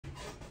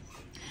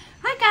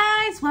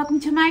loves, welcome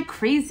to my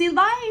crazy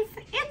life.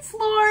 It's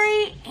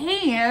Lori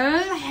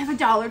and I have a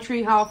Dollar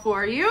Tree haul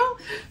for you.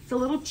 It's a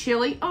little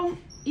chilly. Oh,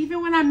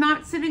 even when I'm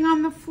not sitting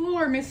on the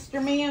floor,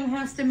 Mr. Man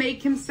has to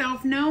make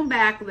himself known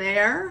back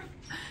there.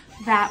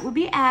 That would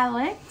be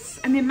Alex.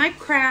 I'm in my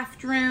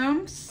craft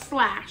room /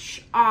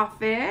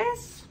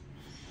 office.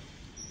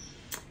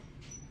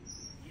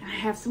 I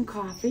have some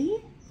coffee.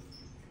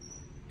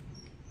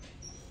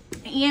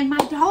 And my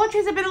Dollar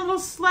Trees have been a little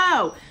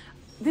slow.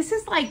 This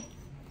is like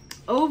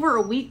over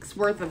a week's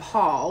worth of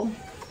haul.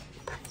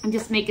 I'm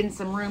just making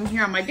some room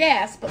here on my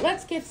desk, but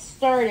let's get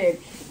started.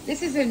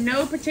 This is in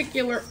no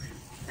particular,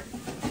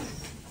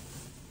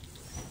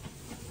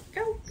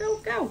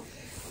 go.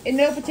 In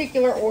no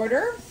particular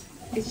order.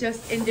 It's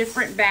just in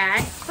different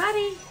bags.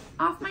 Buddy,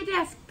 off my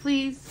desk,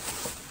 please.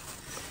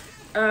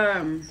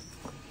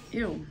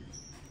 Ew.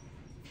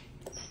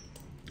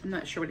 I'm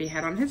not sure what he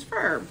had on his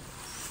fur.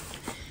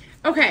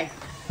 Okay,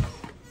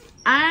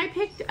 I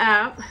picked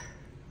up,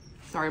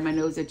 sorry, my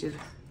nose itches,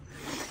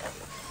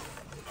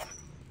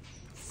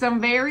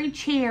 some very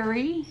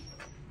cherry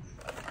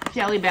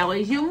Jelly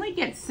Bellies. You only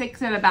get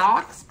 6 in a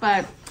box,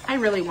 but I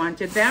really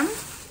wanted them.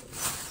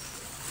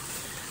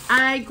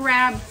 I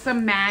grabbed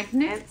some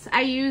magnets.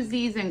 I use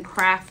these in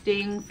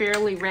crafting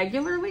fairly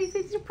regularly.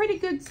 These are pretty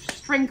good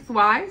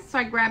strength-wise, so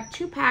I grabbed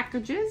 2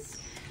 packages,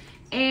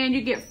 and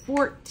you get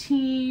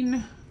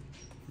 14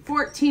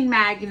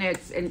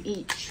 magnets in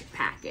each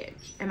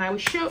package. And I will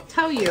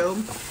tell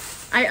you,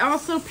 I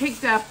also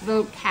picked up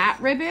the cat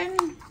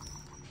ribbon.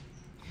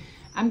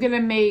 I'm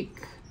gonna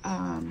make,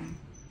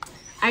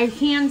 I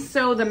hand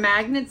sew the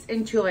magnets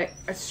into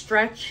a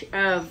stretch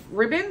of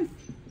ribbon,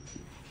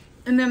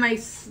 and then I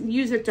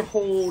use it to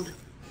hold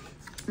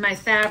my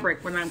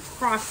fabric when I'm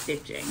cross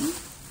stitching.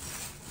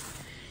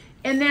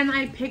 And then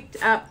I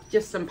picked up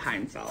just some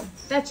Pine Sol.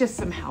 That's just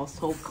some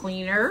household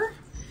cleaner.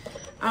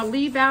 I'll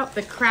leave out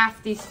the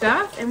crafty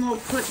stuff and we'll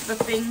put the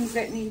things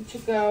that need to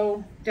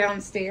go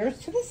downstairs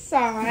to the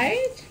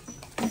side.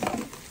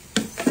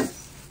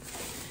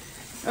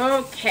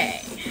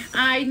 Okay,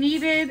 I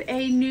needed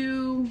a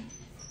new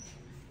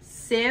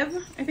sieve.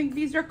 I think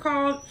these are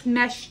called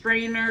mesh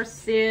strainer,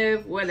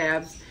 sieve,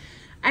 whatevs.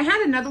 I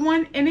had another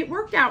one and it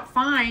worked out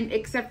fine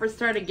except for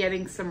started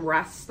getting some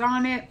rust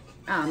on it.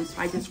 So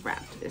I just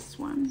grabbed this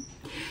one.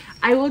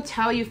 I will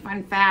tell you,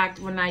 fun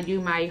fact, when I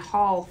do my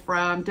haul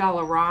from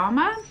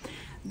Dollarama,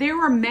 there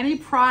were many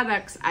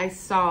products I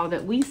saw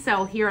that we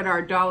sell here at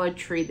our Dollar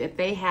Tree that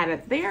they had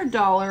at their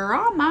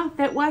Dollarama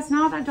that was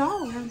not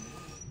 $1.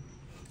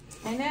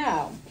 I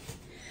know.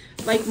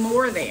 Like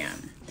more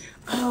than.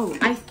 Oh,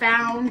 I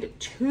found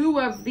 2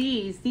 of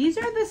these. These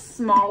are the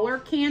smaller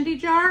candy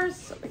jars.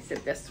 So they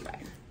sit this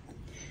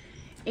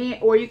way.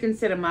 Or you can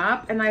sit them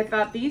up. And I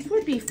thought these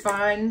would be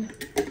fun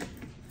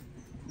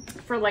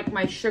for like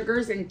my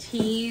sugars and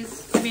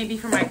teas, maybe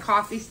for my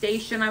coffee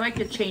station. I like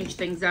to change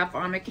things up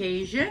on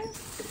occasion.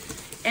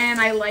 And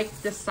I like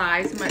the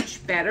size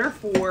much better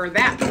for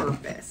that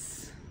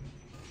purpose.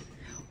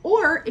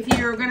 Or if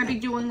you're gonna be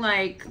doing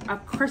like a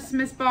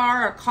Christmas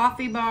bar, a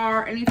coffee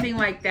bar, anything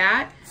like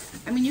that,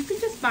 I mean, you can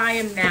just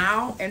buy them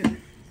now and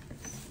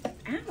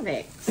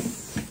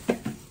Alex,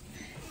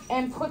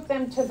 and put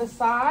them to the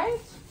side.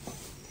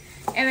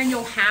 And then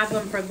you'll have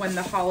them for when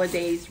the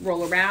holidays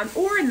roll around.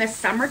 Or in the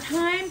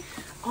summertime,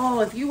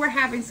 oh, if you were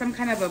having some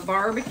kind of a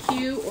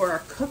barbecue or a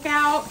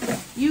cookout,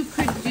 you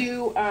could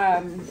do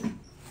a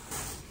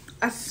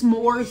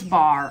s'mores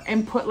bar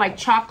and put like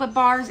chocolate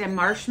bars and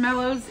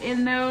marshmallows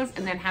in those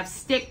and then have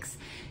sticks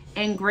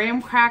and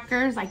graham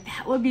crackers. Like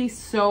that would be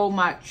so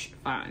much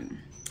fun.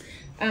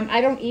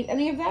 I don't eat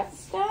any of that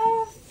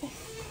stuff.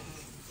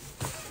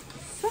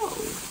 So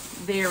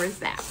there is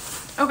that.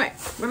 Okay,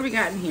 what do we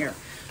got in here?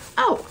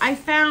 Oh, I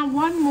found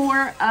one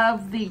more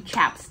of the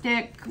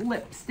chapstick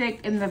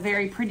lipstick in the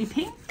very pretty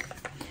pink.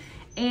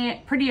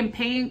 And pretty in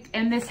pink.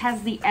 And this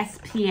has the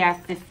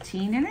SPF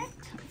 15 in it.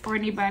 For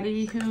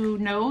anybody who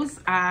knows,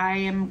 I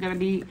am going to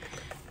be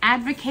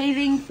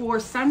advocating for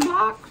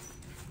sunblock.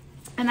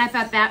 And I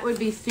thought that would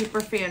be super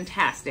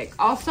fantastic.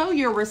 Also,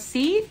 your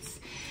receipts,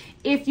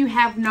 if you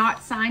have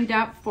not signed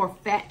up for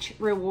Fetch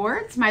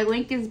Rewards, my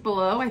link is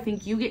below. I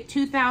think you get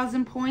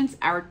 2,000 points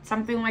or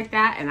something like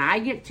that, and I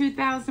get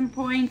 2,000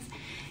 points.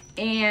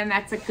 And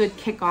that's a good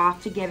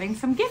kickoff to getting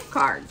some gift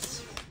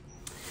cards.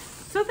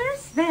 So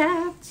there's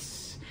that.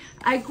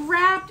 I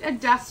grabbed a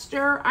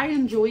duster. I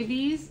enjoy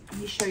these.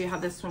 Let me show you how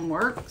this one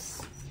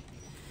works.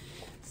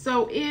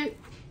 So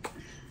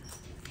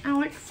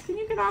Alex, can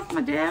you get off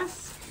my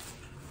desk?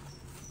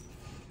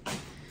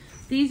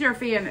 These are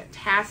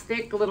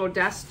fantastic little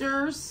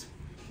dusters.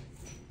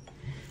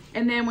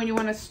 And then when you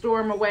want to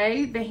store them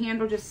away, the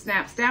handle just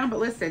snaps down. But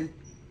listen,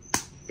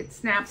 it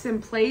snaps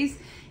in place.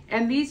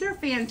 And these are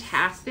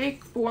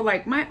fantastic for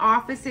like my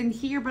office in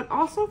here, but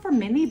also for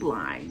mini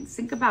blinds.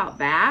 Think about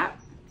that.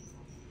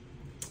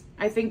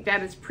 I think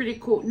that is pretty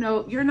cool.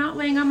 No, you're not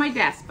laying on my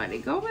desk, buddy.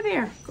 Go over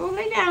there. Go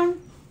lay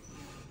down.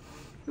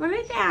 Go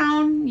lay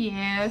down.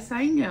 Yes,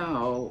 I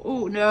know.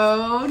 Oh,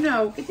 no,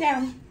 no. Get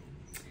down.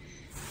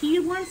 He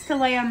wants to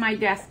lay on my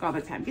desk all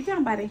the time. Get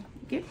down, buddy.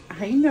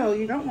 I know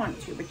you don't want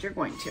to, but you're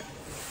going to.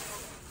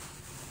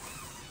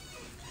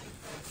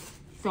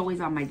 It's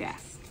always on my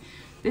desk.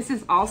 This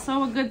is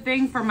also a good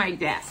thing for my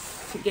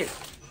desk to get,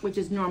 which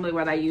is normally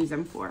what I use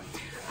them for.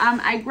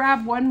 I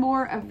grabbed one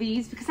more of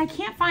these because I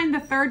can't find the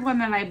third one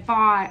that I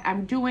bought.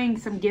 I'm doing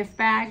some gift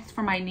bags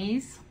for my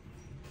niece.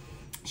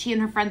 She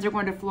and her friends are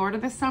going to Florida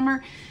this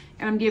summer,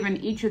 and I'm giving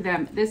each of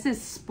them. This is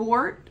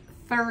Sport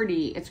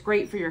 30. It's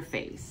great for your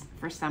face,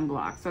 for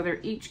sunblock. So they're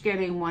each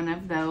getting one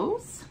of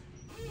those.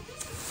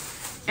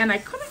 And I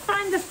couldn't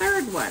find the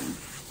third one.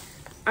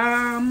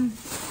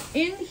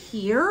 In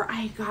here,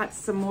 I got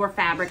some more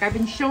fabric. I've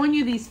been showing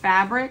you these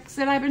fabrics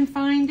that I've been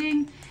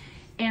finding,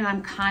 and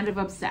I'm kind of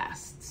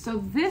obsessed.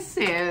 So this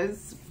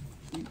is,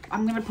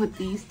 I'm gonna put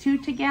these two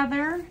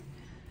together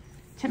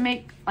to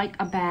make like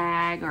a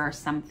bag or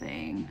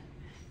something.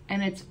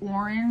 And it's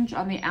orange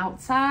on the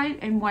outside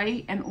and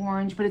white and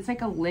orange, but it's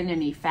like a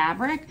linen-y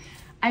fabric.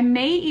 I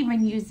may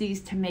even use these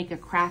to make a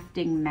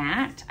crafting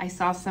mat. I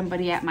saw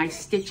somebody at my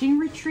stitching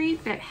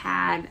retreat that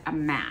had a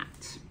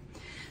mat.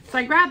 So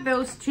I grabbed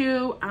those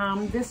two,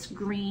 this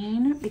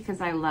green because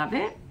I love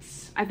it.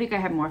 I think I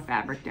have more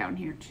fabric down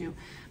here too,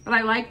 but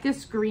I like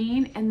this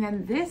green. And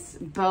then this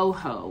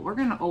boho, we're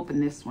gonna open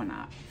this one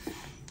up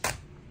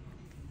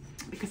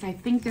because I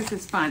think this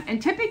is fun.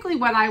 And typically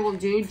what I will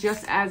do,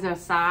 just as a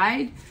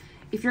side,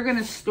 if you're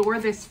gonna store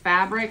this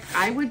fabric,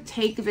 I would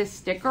take this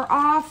sticker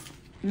off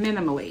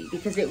minimally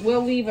because it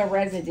will leave a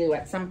residue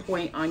at some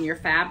point on your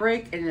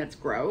fabric and it's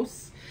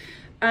gross.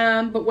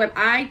 But what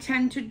I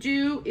tend to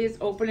do is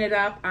open it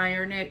up,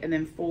 iron it, and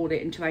then fold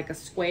it into like a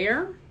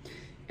square.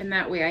 And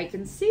that way I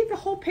can see the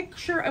whole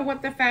picture of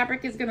what the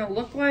fabric is gonna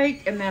look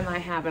like, and then I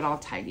have it all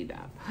tidied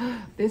up.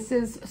 This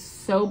is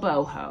so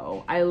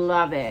boho, I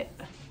love it.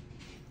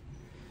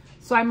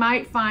 So I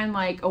might find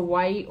like a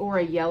white or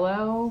a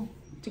yellow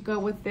to go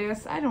with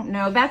this. I don't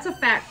know, that's a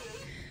fat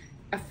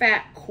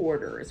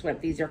quarter is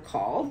what these are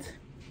called.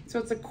 So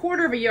it's a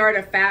 1/4 yard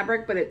of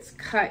fabric, but it's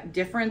cut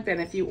different than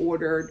if you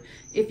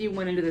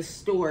went into the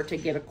store to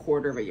get a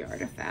 1/4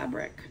 yard of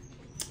fabric.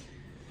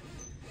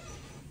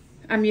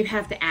 You'd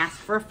have to ask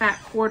for a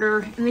fat quarter,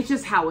 and it's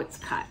just how it's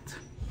cut.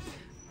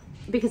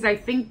 Because I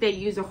think they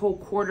use a whole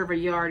 1/4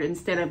 yard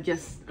instead of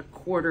just a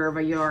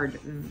 1/4 yard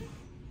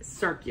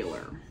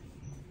circular.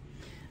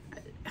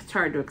 It's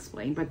hard to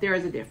explain, but there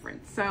is a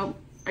difference. So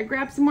I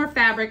grabbed some more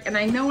fabric, and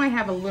I know I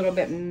have a little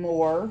bit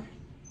more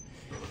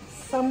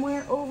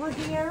somewhere over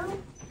here.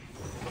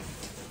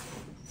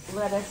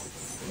 Let us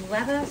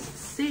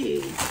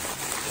see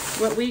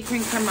what we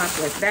can come up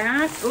with.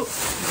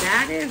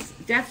 That is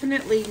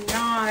definitely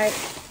not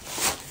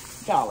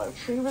Dollar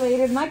Tree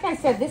related. And like I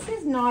said, this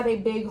is not a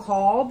big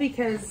haul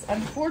because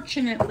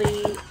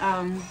unfortunately,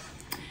 I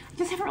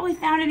just haven't really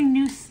found any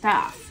new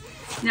stuff.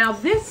 Now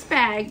this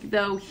bag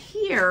though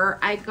here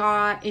I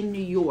got in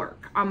New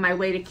York on my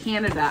way to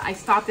Canada. I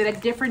stopped at a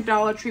different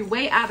Dollar Tree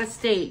way out of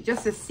state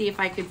just to see if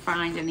I could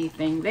find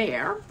anything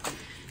there.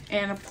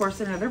 And of course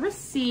another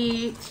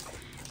receipt.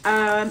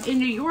 In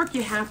New York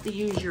you have to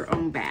use your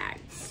own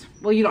bags.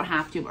 Well, you don't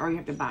have to, or you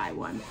have to buy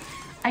one.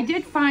 I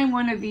did find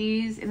one of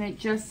these and it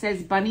just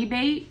says bunny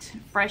bait,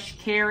 fresh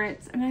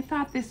carrots, and I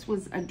thought this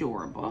was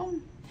adorable.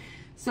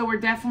 So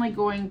we're definitely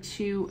going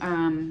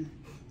to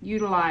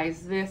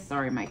utilize this.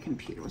 Sorry, my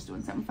computer was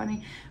doing something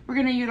funny. We're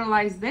gonna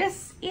utilize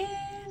this in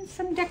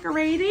some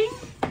decorating.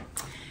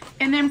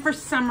 And then for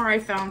summer, I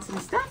found some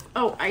stuff.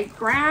 Oh, I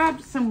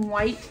grabbed some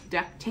white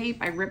duct tape.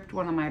 I ripped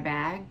one of my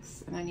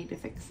bags and I need to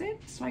fix it.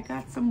 So I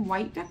got some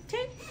white duct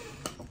tape.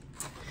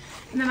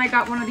 And then I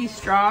got one of these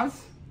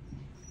straws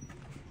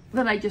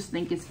that I just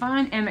think is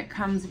fun. And it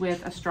comes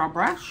with a straw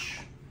brush,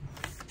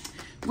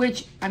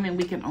 which, I mean,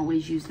 we can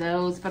always use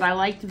those, but I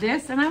liked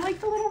this and I like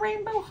the little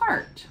rainbow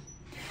heart.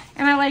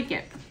 And I like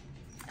it.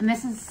 And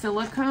this is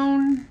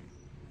silicone.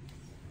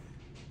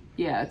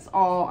 Yeah, it's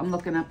all, I'm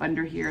looking up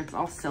under here, it's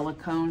all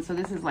silicone. So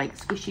this is like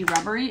squishy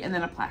rubbery and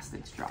then a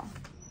plastic straw.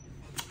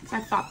 So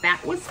I thought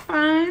that was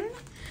fun.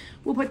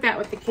 We'll put that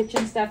with the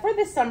kitchen stuff for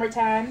the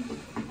summertime.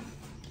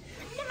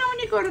 You know, when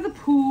you go to the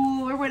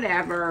pool or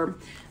whatever.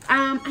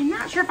 I'm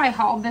not sure if I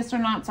hauled this or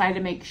not, so I had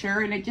to make sure.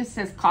 And it just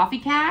says Coffee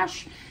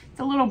Cash. It's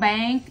a little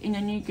bank, and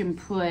then you can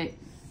put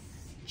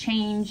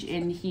change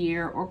in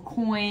here or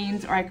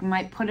coins, or I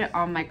might put it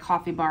on my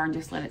coffee bar and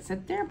just let it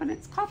sit there, but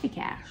it's Coffee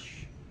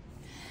Cash.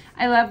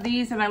 I love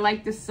these and I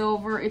like the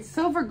silver. It's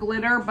silver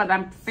glitter, but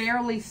I'm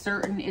fairly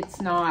certain it's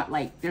not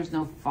like there's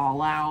no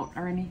fallout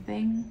or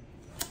anything.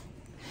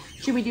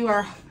 Should we do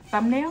our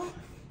thumbnail?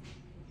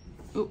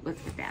 Oh,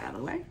 let's get that out of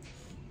the way.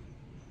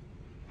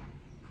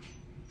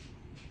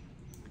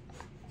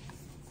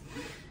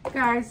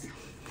 Guys,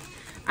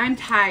 I'm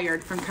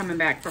tired from coming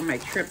back from my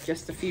trip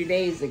just a few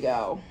days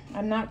ago.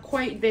 I'm not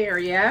quite there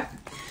yet.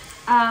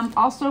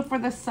 Also for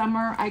the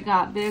summer, I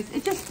got this.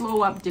 It just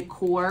blow up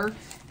decor,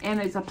 and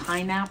it's a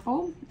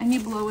pineapple, and you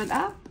blow it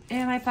up,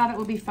 and I thought it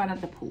would be fun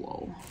at the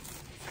pool.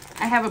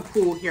 I have a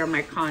pool here in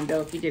my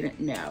condo, if you didn't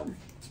know.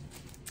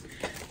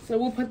 So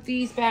we'll put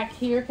these back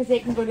here because they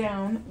can go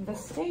down the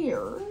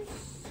stairs.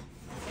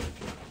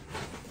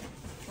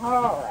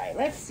 All right,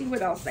 let's see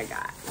what else I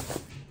got.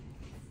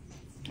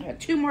 I got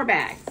 2 more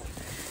bags.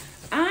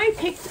 I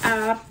picked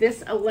up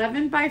this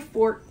 11 by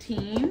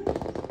 14.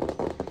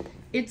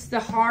 It's the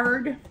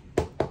hard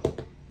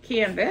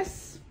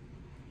canvas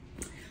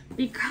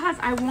because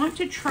I want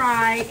to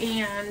try,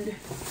 and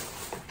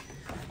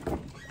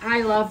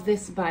I love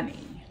this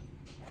bunny.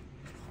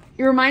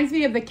 It reminds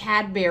me of the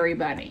Cadbury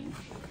bunny.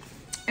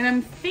 And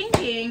I'm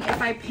thinking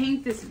if I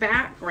paint this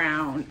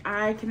background,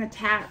 I can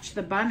attach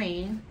the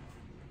bunny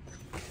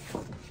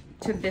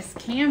to this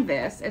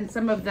canvas, and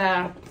some of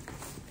the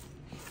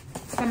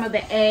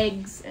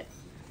eggs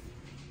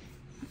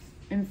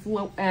and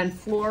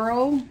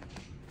floral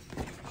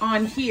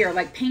on here,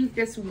 like paint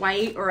this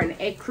white or an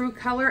ecru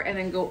color and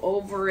then go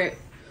over it,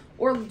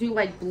 or do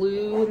like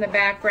blue in the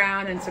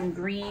background and some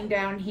green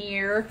down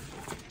here.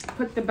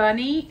 Put the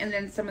bunny and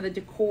then some of the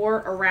decor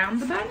around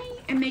the bunny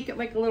and make it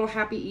like a little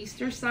happy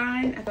Easter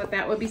sign. I thought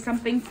that would be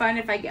something fun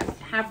if I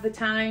have the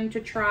time to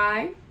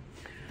try.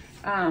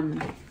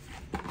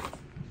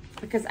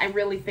 Because I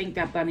really think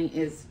that bunny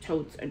is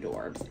totes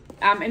adorbs.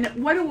 And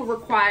what it will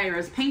require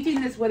is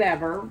painting this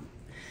whatever,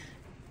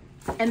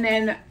 and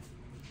then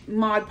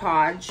Mod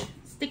Podge,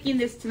 sticking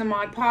this to the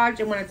Mod Podge,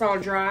 and when it's all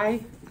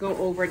dry, go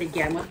over it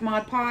again with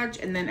Mod Podge,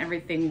 and then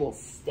everything will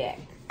stick.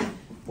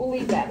 We'll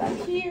leave that up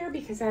here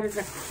because that is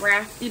a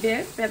crafty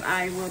bit that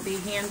I will be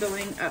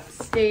handling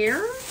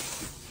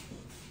upstairs.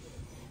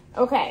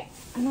 Okay,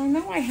 and I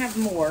know I have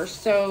more,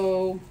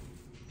 so,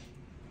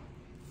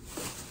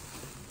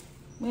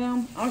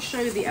 well, I'll show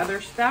you the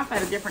other stuff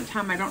at a different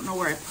time. I don't know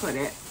where I put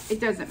it. It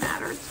doesn't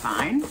matter, it's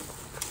fine.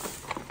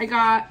 I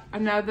got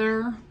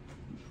another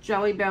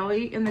Jelly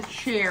Belly in the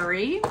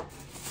cherry.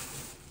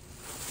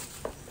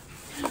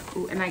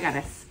 Ooh, and I got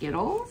a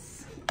Skittles.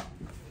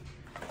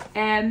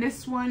 And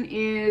this one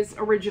is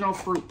Original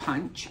Fruit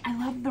Punch. I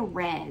love the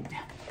red.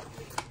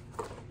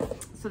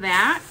 So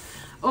that.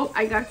 Oh,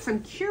 I got some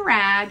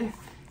Curad.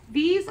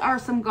 These are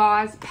some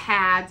gauze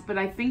pads, but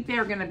I think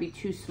they're gonna be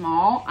too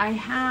small. I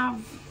have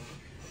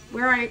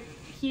where I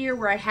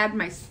had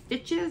my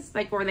stitches,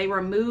 like where they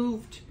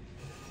removed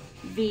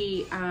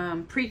the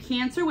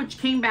pre-cancer, which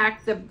came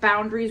back, the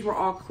boundaries were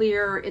all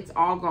clear, it's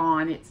all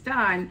gone, it's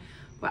done.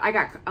 But I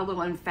got a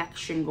little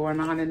infection going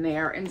on in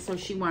there, and so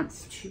she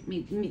wants to,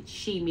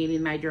 she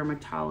meaning my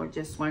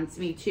dermatologist, wants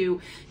me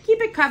to keep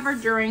it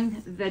covered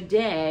during the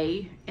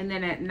day, and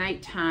then at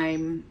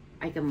nighttime,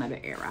 I can let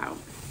it air out.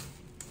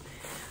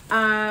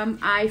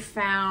 I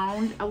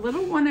found a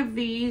little one of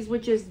these,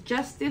 which is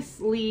Justice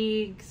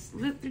League's,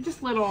 they're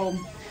just little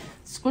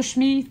squish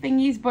me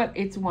thingies, but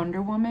it's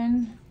Wonder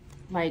Woman.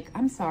 Like,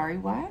 I'm sorry,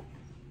 what?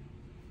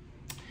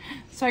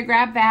 So I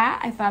grabbed that.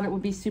 I thought it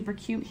would be super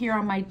cute here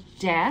on my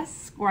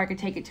desk, or I could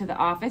take it to the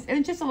office. And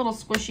it's just a little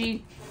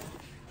squishy,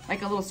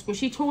 like a little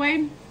squishy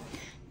toy,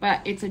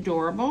 but it's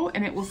adorable,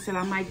 and it will sit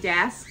on my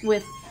desk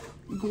with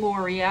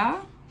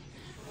Gloria.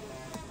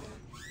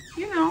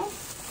 You know,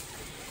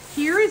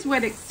 here is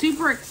what is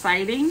super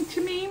exciting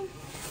to me.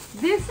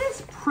 This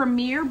is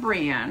Premier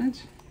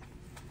brand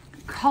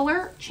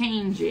color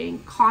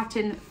changing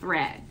cotton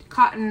thread,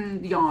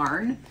 cotton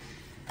yarn.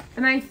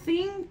 And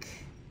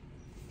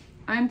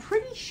I'm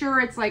pretty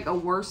sure it's like a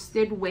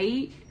worsted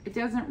weight. It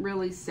doesn't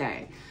really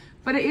say,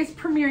 but it is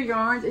Premier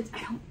yarns.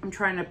 I'm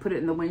trying to put it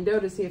in the window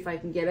to see if I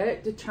can get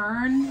it to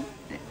turn.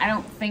 I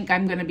don't think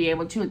I'm gonna be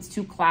able to. It's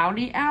too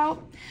cloudy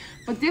out.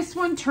 But this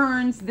one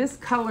turns this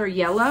color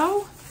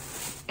yellow.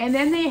 And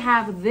then they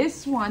have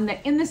this one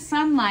that in the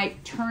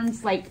sunlight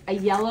turns like a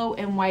yellow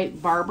and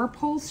white barber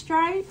pole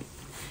stripe.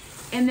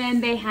 And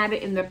then they had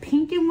it in the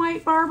pink and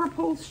white barber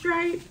pole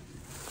stripe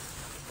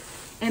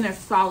and a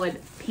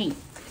solid pink.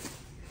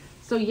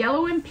 So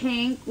yellow and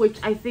pink, which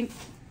I think,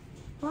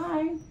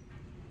 bye,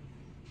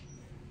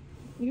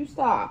 you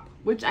stop,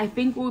 which I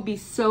think will be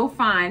so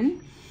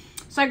fun.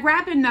 So I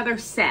grabbed another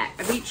set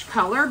of each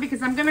color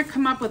because I'm gonna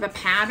come up with a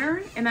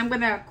pattern, and I'm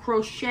gonna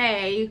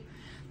crochet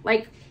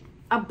like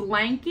a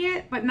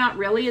blanket, but not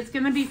really. It's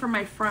gonna be for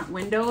my front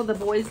window. The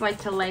boys like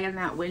to lay in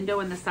that window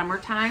in the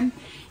summertime.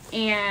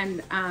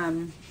 And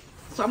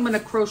so I'm gonna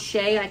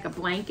crochet like a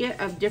blanket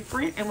of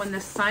different, and when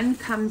the sun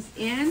comes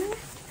in,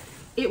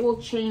 it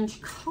will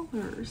change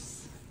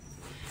colors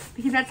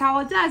because that's all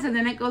it does, and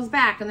then it goes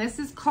back. And this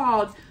is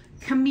called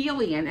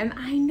Chameleon, and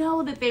I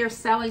know that they are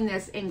selling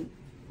this in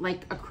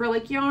like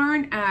acrylic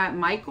yarn at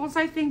Michael's,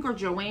 I think, or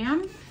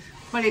Joanne,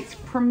 but it's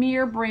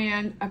Premier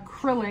brand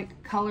acrylic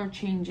color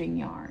changing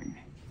yarn.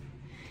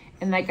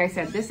 And like I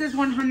said, this is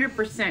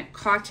 100%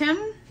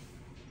 cotton.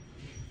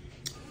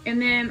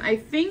 And then I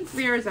think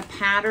there's a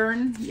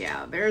pattern.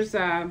 Yeah, there's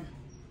a,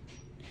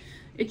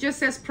 it just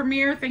says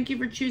Premier, thank you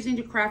for choosing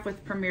to craft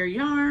with Premier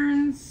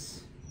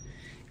yarns.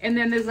 And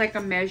then there's like a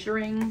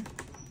measuring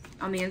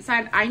on the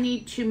inside. I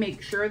need to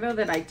make sure though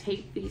that I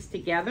tape these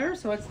together.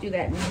 So let's do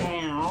that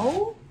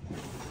now.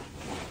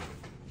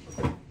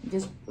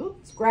 Just,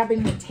 oops,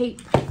 grabbing the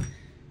tape.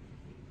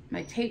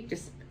 My tape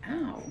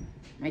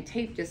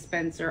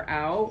dispenser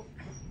out.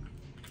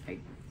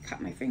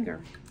 cut my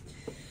finger.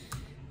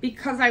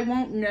 Because I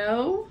won't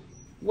know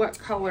what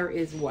color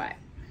is what,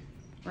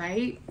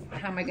 right?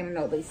 How am I gonna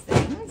know these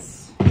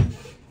things?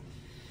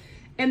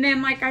 And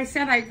then, like I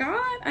said, I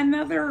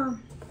have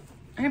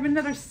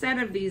another set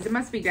of these. It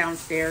must be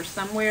downstairs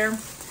somewhere.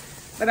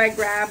 But I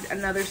grabbed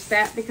another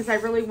set because I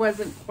really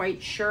wasn't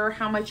quite sure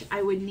how much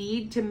I would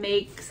need to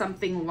make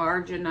something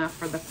large enough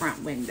for the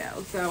front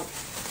window. So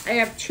I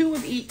have 2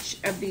 of each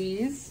of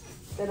these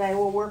that I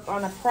will work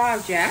on a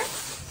project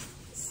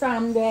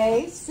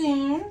someday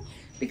soon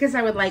because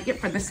I would like it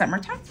for the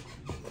summertime.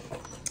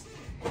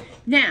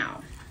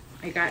 Now,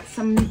 I got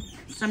some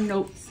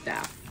note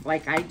stuff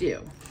like I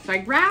do. So I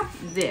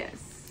grabbed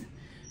this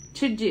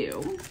to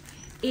do,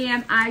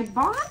 and I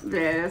bought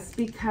this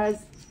because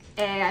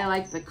I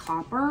like the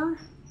copper.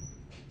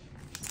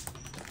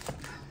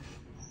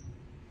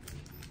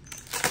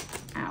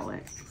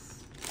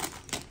 Alex.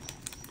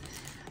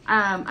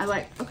 I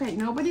like, okay,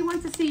 nobody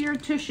wants to see your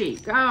tushy.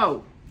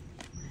 Go.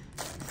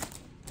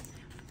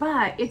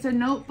 But it's a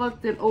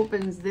notebook that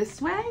opens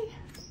this way.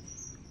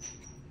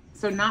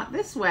 So not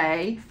this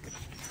way.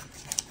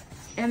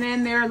 And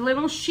then there are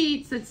little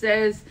sheets that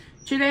says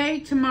today,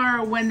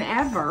 tomorrow,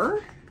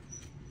 whenever.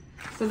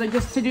 So they're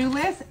just to-do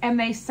lists, and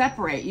they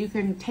separate. You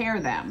can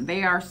tear them.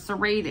 They are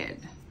serrated.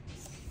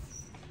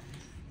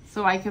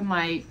 So I can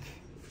like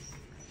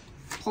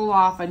pull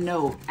off a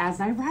note as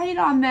I write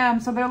on them.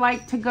 So they're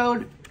like to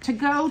go to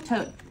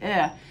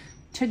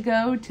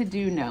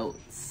do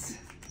notes,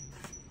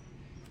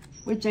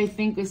 which I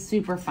think is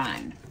super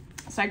fun.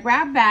 So I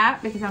grabbed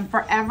that because I'm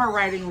forever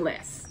writing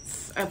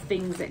lists of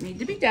things that need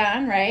to be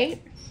done,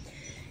 right?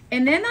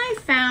 And then I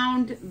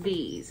found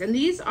these, and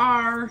these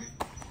are,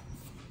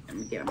 let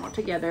me get them all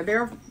together.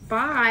 They're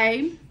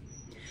by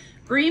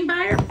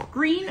Greenbrier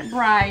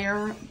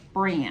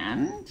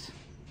brand.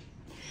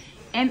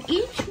 And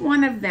each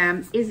one of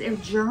them is a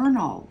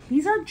journal.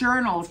 These are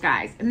journals,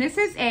 guys. And this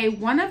is a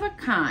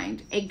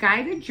one-of-a-kind, a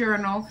guided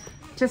journal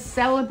to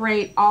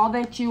celebrate all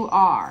that you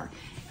are.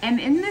 And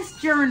in this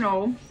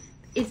journal,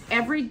 it's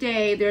every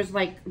day there's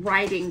like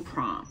writing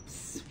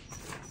prompts.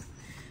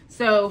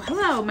 So,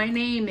 hello, my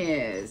name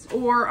is,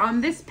 or on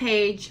this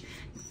page,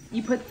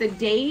 you put the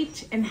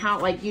date and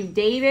how, like, you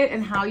date it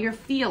and how you're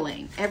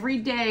feeling. Every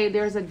day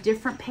there's a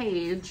different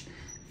page.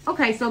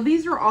 Okay, so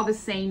these are all the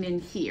same in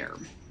here.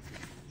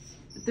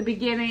 At the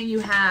beginning, you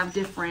have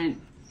different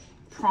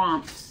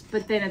prompts,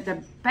 but then at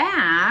the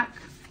back,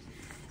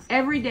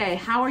 every day,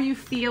 how are you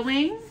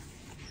feeling?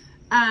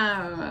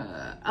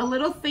 A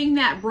little thing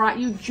that brought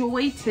you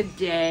joy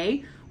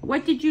today.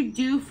 What did you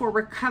do for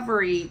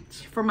recovery?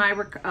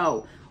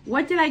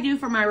 What did I do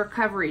for my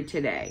recovery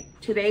today?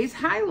 Today's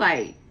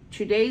highlight,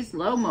 today's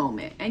low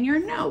moment, and your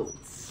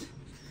notes.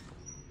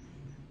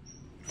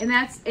 And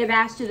it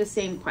asks you the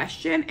same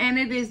question.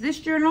 And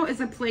this journal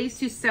is a place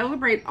to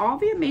celebrate all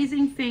the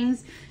amazing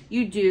things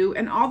you do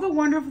and all the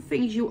wonderful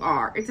things you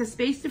are. It's a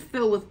space to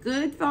fill with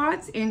good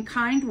thoughts and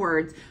kind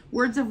words,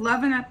 words of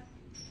love and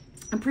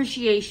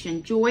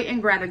appreciation, joy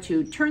and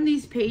gratitude. Turn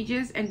these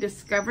pages and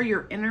discover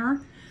your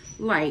inner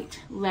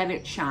light. Let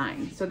it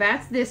shine. So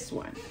that's this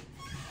one.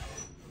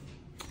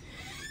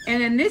 And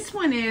then this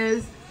one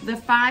is the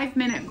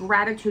 5-minute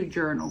gratitude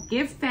journal.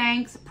 Give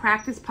thanks,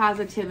 practice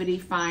positivity,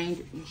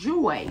 find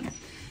joy.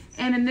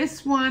 And in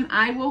this one,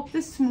 I woke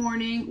this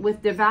morning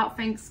with devout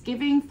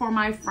thanksgiving for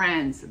my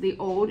friends, the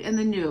old and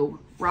the new,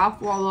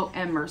 Ralph Waldo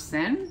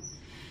Emerson.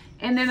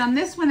 And then on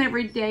this one,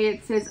 every day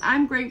it says,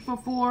 I'm grateful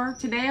for,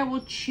 today I will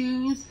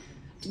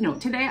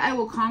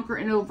conquer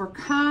and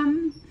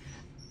overcome.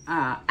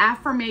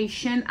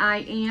 Affirmation,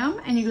 I am,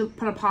 and you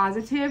put a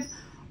positive.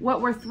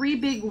 What were 3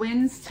 big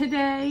wins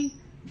today?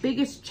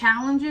 Biggest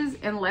challenges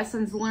and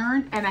lessons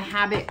learned, and a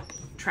habit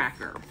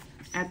tracker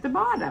at the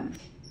bottom.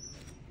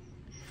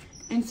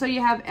 And so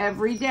you have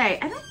every day.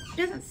 It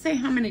doesn't say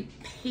how many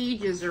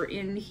pages are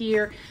in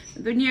here.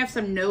 Then you have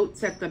some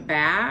notes at the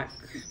back.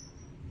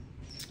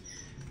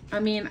 I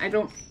mean,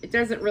 it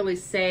doesn't really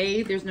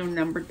say, there's no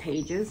numbered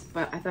pages,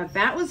 but I thought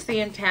that was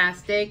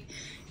fantastic.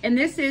 And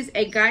this is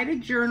a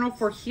guided journal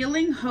for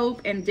healing,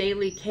 hope, and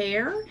daily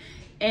care.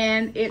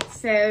 And it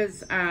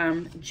says,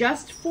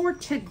 just for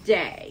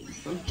today.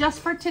 So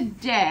just for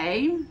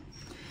today.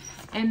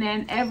 And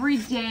then every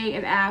day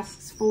it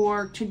asks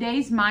for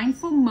today's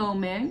mindful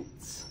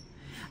moments.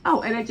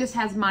 Oh, and it just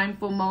has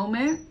mindful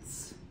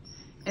moments.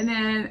 And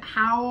then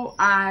how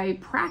I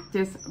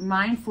practice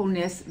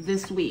mindfulness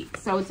this week.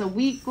 So it's a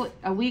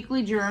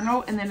weekly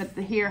journal. And then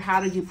here, how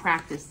did you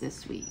practice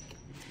this week?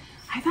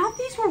 I thought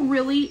these were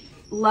really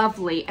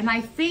lovely, and I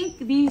think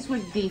these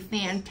would be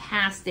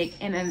fantastic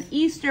in an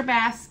Easter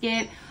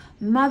basket,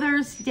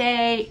 Mother's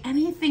Day,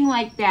 anything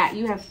like that.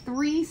 You have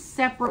 3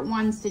 separate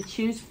ones to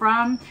choose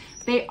from.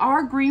 They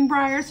are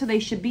Greenbrier, so they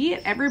should be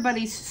at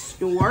everybody's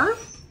store.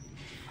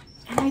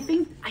 And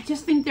I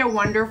just think they're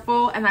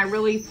wonderful, and I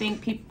really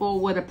think people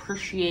would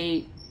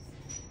appreciate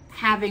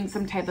having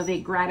some type of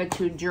a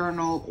gratitude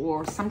journal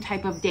or some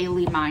type of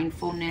daily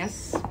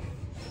mindfulness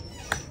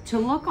to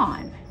look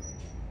on.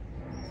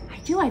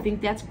 I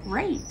think that's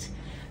great.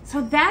 So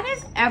that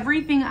is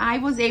everything I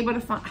was able to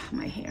find. Oh,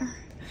 my hair.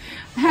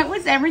 That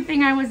was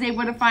everything I was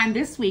able to find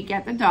this week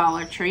at the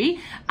Dollar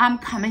Tree.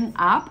 Coming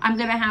up, I'm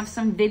going to have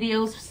some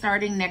videos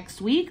starting next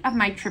week of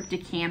my trip to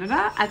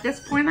Canada. At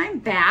this point, I'm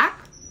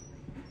back.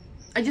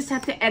 I just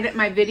have to edit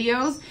my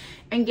videos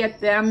and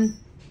get them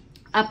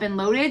up and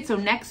loaded. So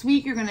next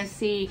week, you're going to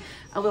see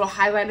a little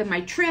highlight of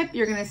my trip.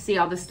 You're going to see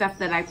all the stuff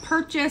that I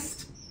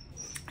purchased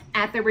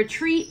at the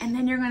retreat. And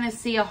then you're going to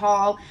see a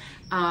haul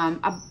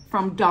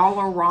from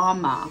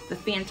Dollarama, the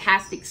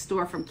fantastic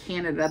store from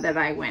Canada that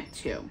I went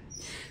to.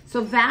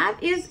 So that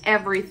is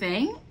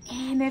everything.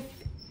 And if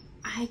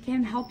I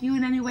can help you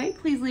in any way,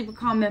 please leave a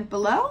comment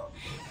below.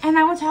 And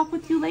I will talk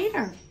with you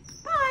later.